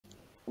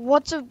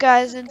What's up,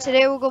 guys? And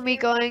today we're gonna be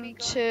going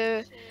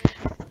to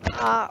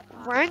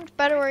ranked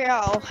battle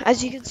royale.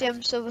 As you can see,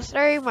 I'm silver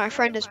 3. My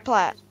friend is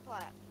plat.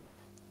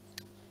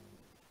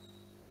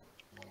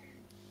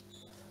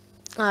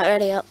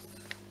 Already up.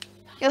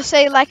 You'll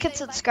say like and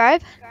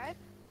subscribe.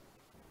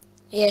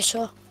 Yeah,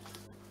 sure.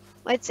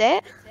 Wait, say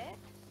it.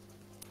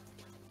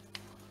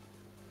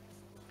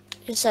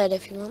 You can say it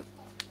if you want.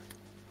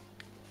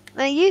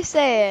 No, you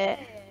say it.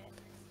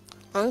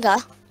 Okay.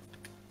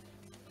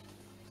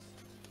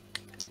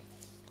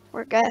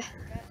 We're good.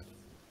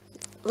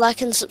 Like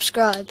and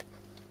subscribe.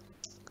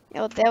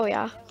 Yo, there we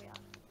are.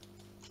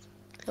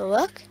 It'll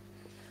work.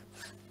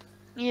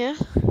 Yeah.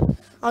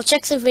 I'll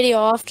check the video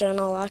after and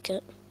I'll like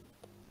it.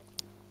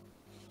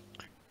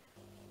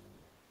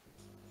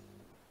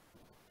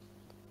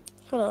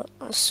 Hold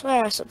on. I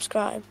swear I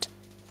subscribed.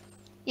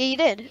 Yeah, you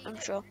did. I'm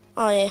sure.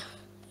 Oh yeah.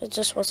 It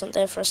just wasn't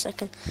there for a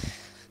second.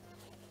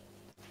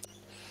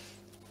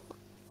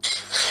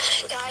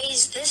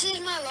 Guys, this is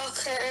my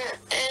locker,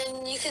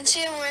 and you can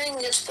see I'm wearing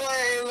Explorer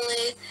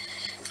Emily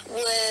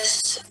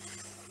with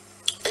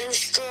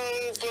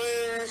Instro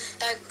Bloom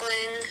back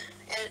bling.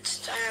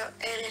 It's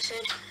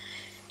edited.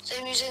 So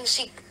I'm using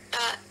Secret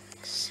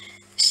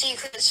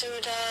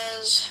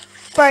Suitors.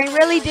 But I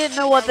really didn't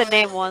know what the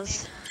name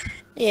was.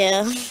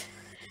 Yeah.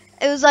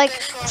 It was like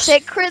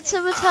Secret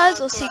Scimitars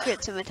or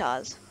Secret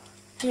Scimitars.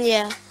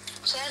 Yeah.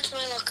 So that's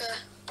my locker.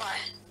 Bye.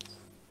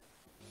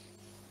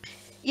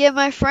 Yeah,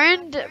 my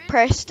friend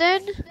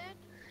Preston.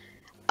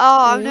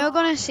 Oh, I'm never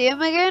gonna see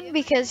him again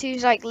because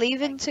he's like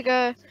leaving to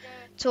go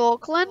to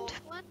Auckland.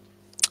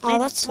 Oh,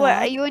 that's Where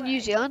are sad. you in New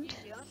Zealand?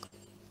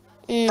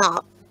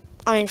 No.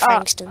 I'm in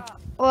Frankston.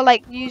 Or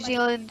like New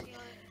Zealand?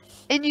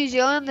 In New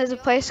Zealand, there's a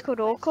place called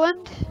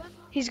Auckland.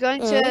 He's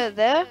going to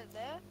there,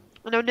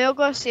 and I'm never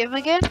gonna see him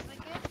again.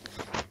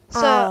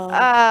 So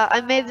I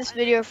made this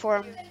video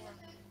for him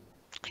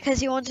because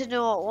he wanted to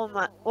know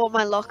what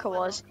my locker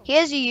was. He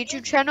has a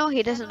YouTube channel.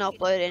 He doesn't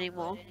upload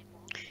anymore.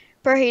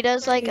 But he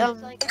does like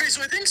Okay,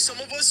 so I think some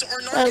of us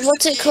are not.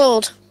 What's it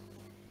called?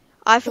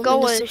 I forgot me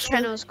to what his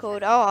subscribe? channel's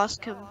called. I'll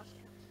ask him.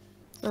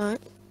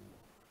 Alright.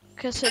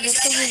 Cause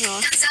it's something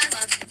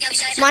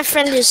else. My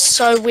friend is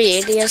so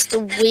weird. He has the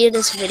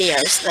weirdest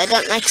videos. They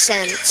don't make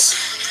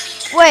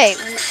sense. Wait,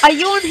 are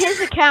you on his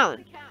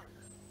account?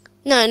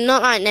 No,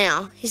 not right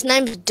now. His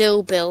name's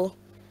Dill Bill.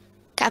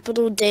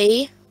 Capital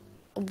D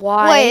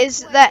Y Wait,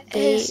 is that B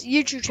his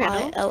YouTube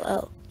channel?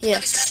 ILL.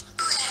 Yes.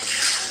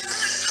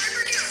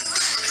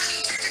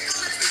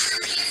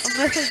 I'm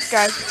gonna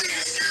subscribe.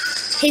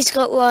 He's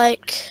got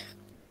like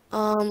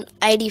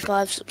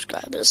 85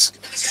 subscribers.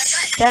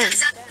 Damn.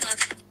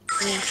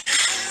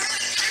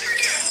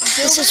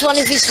 This is one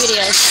of his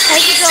videos.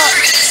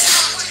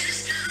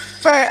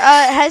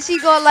 Has he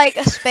got like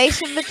a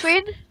space in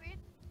between?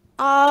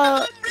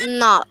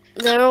 No.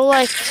 They're all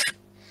like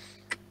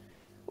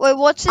Wait,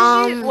 what's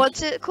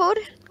it called?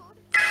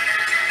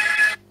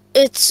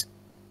 it's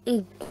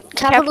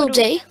capital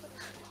D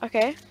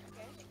Okay.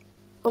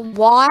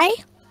 Y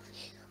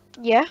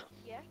Yeah.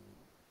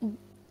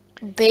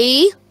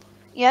 B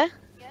Yeah.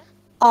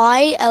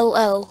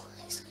 ILL.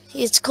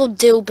 It's called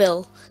Dill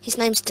Bill. His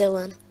name's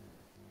Dylan.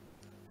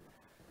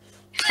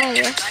 Oh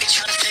yeah.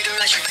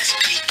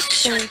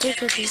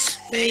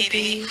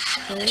 Baby.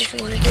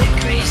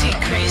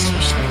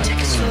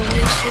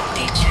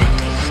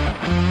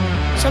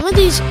 Some of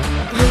these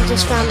we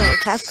just found out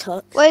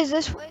CapCut. Wait, is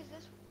this?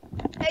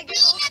 Hey Google,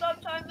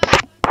 stop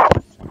timer.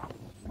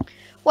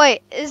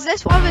 Wait, is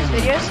this one of his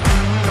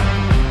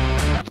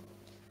videos?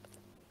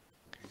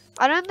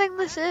 I don't think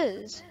this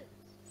is.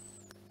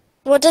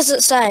 What does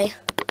it say?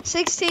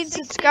 16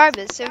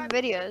 subscribers, 7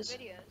 videos.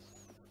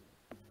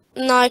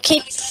 No,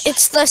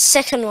 it's the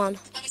second one.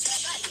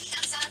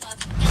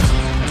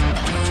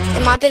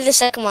 It might be the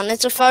second one.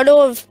 It's a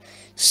photo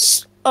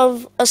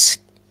of a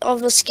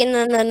skin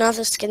and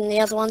another skin. The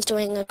other one's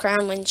doing a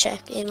crown win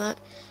check, you know.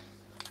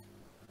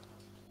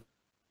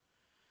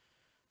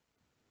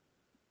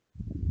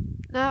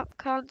 No,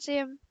 can't see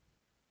him.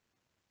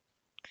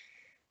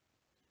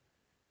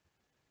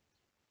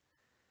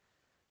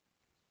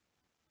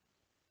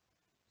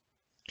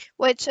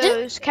 Wait, so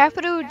it's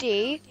capital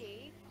D.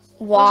 Was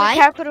it Y?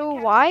 capital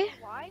Y?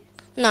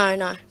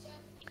 No.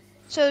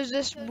 So is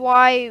this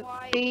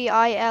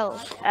YBIL?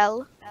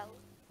 L?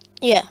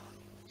 Yeah.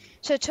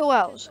 So 2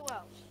 L's.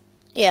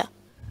 Yeah.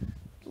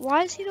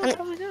 Why is he not And-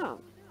 coming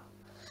up?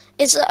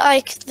 It's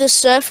like the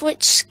Surf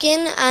Witch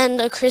skin and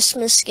a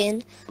Christmas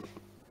skin.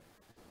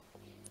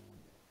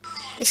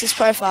 This is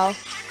profile.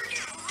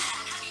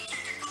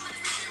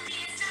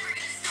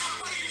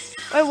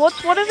 Wait,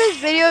 what's one of his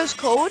videos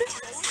called?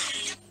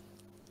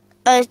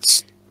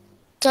 It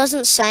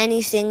doesn't say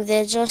anything.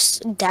 They're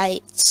just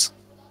dates.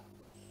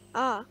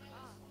 Ah.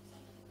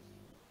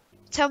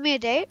 Tell me a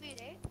date.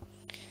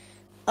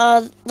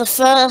 The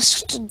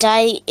first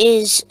day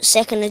is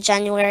 2nd of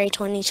January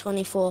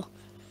 2024.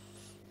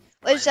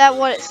 Is that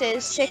what it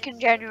says? 2nd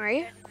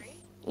January?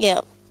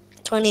 Yeah,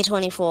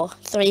 2024.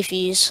 3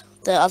 views.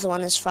 The other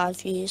one is 5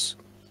 views.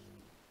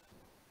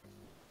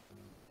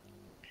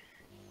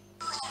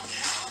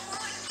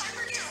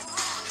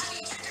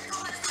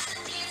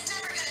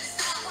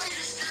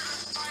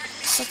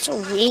 Such a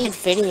weird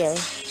video.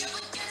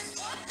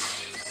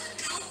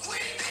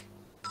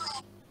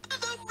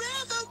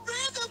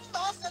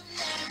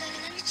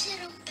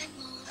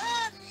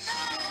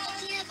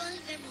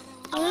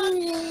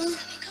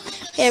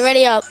 Yeah,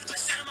 ready up.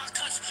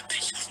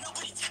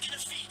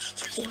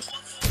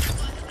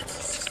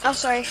 Oh,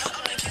 sorry.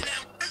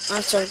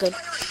 That's all good.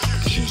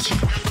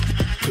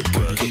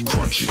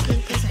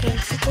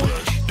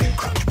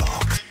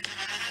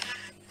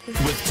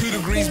 With 2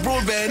 Degrees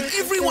Broadband,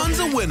 everyone's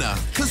a winner.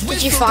 Because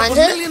we've you still got find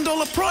a it? $1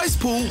 million prize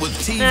pool with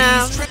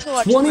TVs. To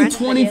watch random videos.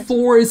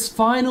 2024 is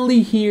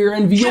finally here,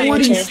 and we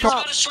already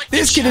started.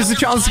 This kid has a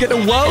chance to get the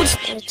world.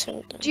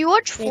 Do you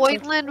watch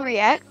Foytlin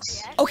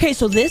Reacts? Okay,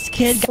 so this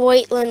kid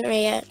Foytlin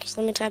Reacts.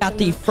 Let me type got in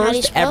the that. How do you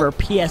first spell? ever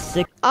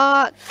PS6.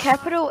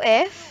 Capital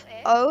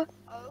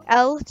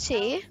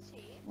FOLTYN,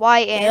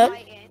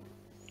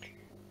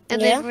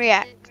 and then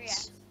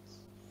Reacts.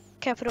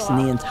 Capital In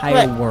the R. entire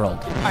Right. world.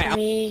 Alright, I'm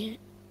Re-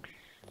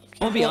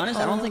 gonna be honest,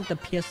 I don't think the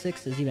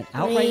PS6 is even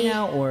out right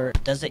now, or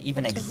does it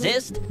even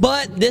exist?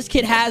 But this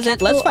kid has it.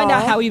 Let's find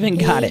out how he even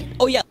got it.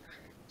 Oh yeah,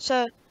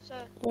 So,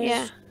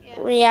 yeah.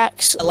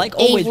 Reacts. like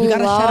always, we Evil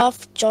gotta shout out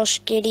Laugh,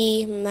 Josh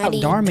Giddy,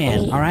 Maddie.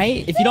 Darman,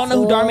 alright? If you don't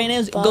know who Darman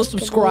is, go Basketball.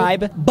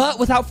 subscribe. But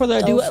without further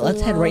ado, Dolphin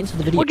let's head right into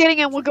the video. We're getting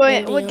in. We're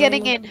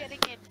getting in.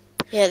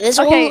 Yeah, there's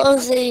Okay. all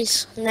of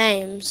these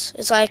names.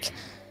 It's like,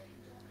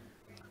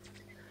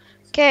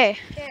 Okay,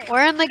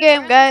 we're in the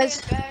game,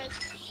 guys.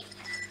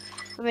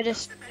 Let me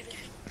just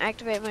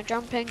activate my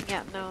jumping.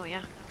 Yeah, no,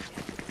 yeah.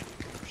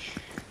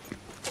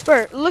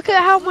 Bro, look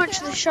at how much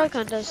the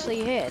shotgun does to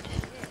your head.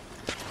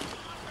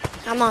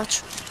 how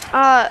much?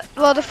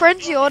 Well, the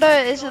frenzy order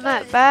isn't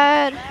that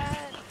bad,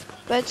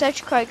 but it's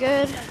actually quite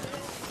good.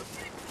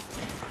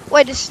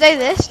 Wait, just stay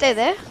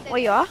there,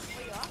 where you are.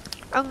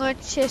 I'm going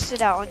to test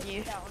it out on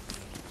you.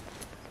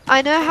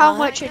 I know how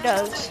much it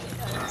does.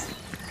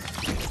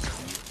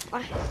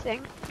 I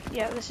think,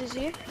 yeah, this is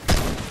you.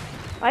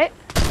 Wait.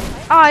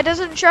 Oh, it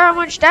doesn't show how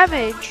much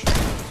damage.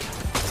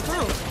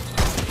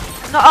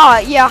 Oh, No, oh,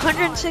 yeah,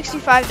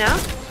 165 now.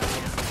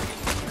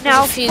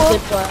 Now, a few for-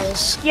 good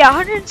players. yeah,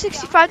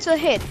 165 to the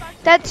head.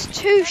 That's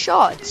 2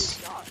 shots.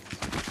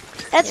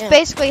 That's Yeah.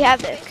 basically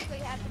Havoc.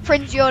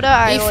 Frenzy order,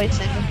 I If- always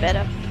think is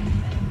better.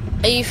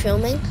 Are you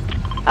filming?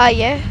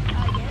 Yeah.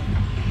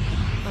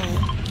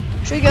 Oh,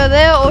 Should we go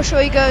there or should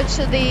we go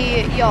to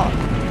the yacht?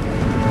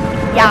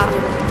 Yeah.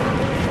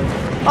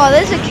 Oh,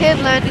 there's a kid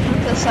landing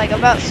with us, like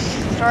about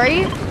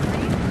 3.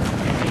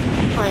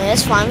 oh yeah,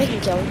 it's fine. We can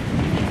kill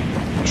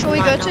him. Should we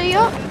Might go not, to the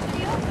yacht?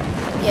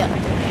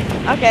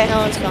 Yeah, Okay. no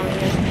one's going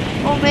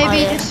there. Or maybe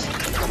yeah. just,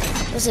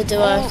 There's a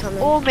duo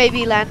coming. or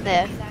maybe land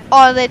there.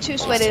 Oh, they're too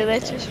sweaty. They're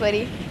too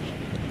sweaty.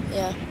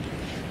 Yeah,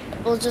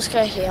 we'll just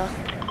go here.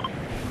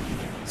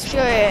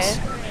 Sure. Yeah.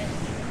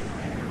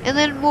 And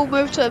then we'll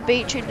move to a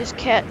beach and just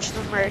catch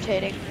them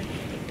rotating.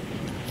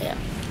 Yeah.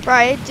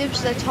 Right, it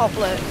dips the top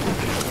left.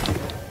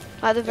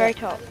 At the very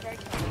top.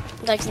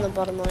 Like in the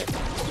bottom right.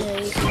 Yeah,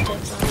 you can take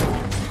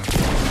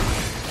that.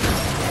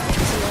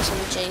 There's an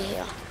SMG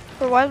here.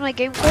 But why is my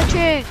game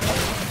glitching?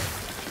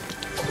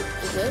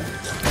 You good?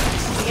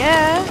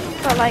 Yeah,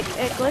 but like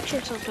it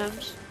glitches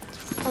sometimes.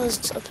 Oh,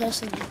 there's a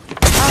person here.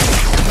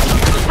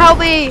 Help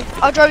me!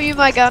 I'll drop you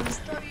my gun.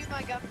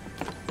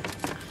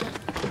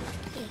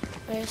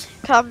 Where is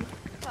Come.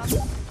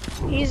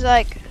 He's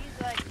like,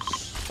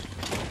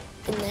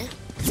 he? In there?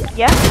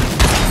 yeah.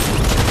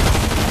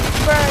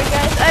 Bro,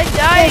 guys, I died. 'cause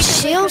I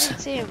shield? couldn't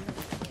see him.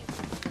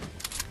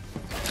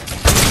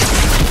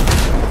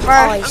 Bro,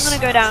 I'm Nice.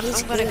 gonna go down.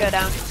 He's I'm gonna good. go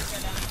down.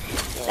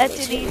 Yeah, That's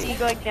me an too. easy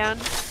going down.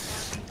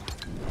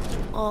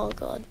 Oh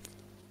god.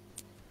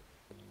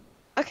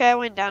 Okay, I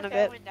went down a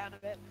bit.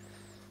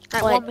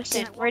 At Wait,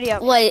 1%. Ready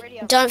up. Wait,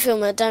 don't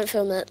film it, don't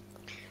film it.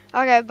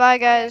 Okay, bye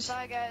guys.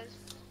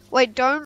 Wait, don't